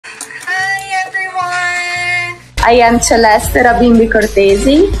I am Celeste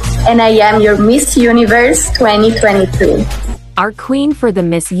cortesi, and I am your Miss Universe 2022. Our queen for the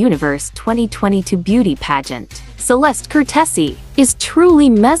Miss Universe 2022 beauty pageant, Celeste Cortesi, is truly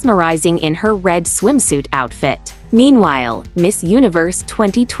mesmerizing in her red swimsuit outfit. Meanwhile, Miss Universe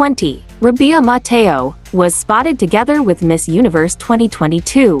 2020, Rabiya Mateo, was spotted together with Miss Universe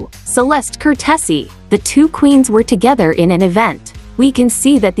 2022, Celeste Cortesi. The two queens were together in an event. We can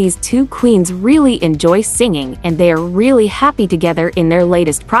see that these two queens really enjoy singing and they are really happy together in their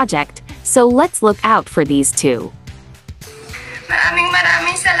latest project, so let's look out for these two.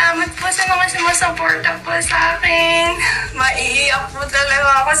 Maraming salamat po sa mga sumusuporta po sa akin. Maiiyak po talaga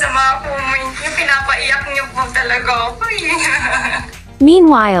ako sa mga comment niyo. Pinapaiyak niyo po talaga ako.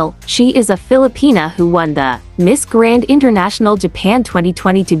 Meanwhile, she is a Filipina who won the Miss Grand International Japan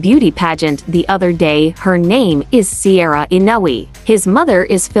 2022 beauty pageant the other day. Her name is Siera Inuwe. His mother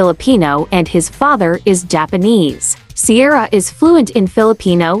is Filipino and his father is Japanese. Siera is fluent in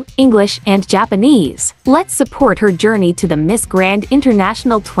Filipino, English, and Japanese. Let's support her journey to the Miss Grand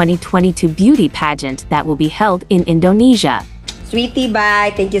International 2022 beauty pageant that will be held in Indonesia. Sweetie,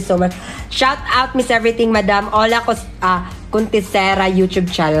 bye. Thank you so much. Shout out Miss Everything, Madam Ola Contesera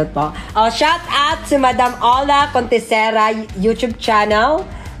YouTube channel po. Shout out to Madam Ola Contesera YouTube channel.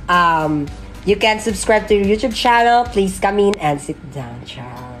 You can subscribe to your YouTube channel. Please come in and sit down,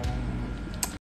 child.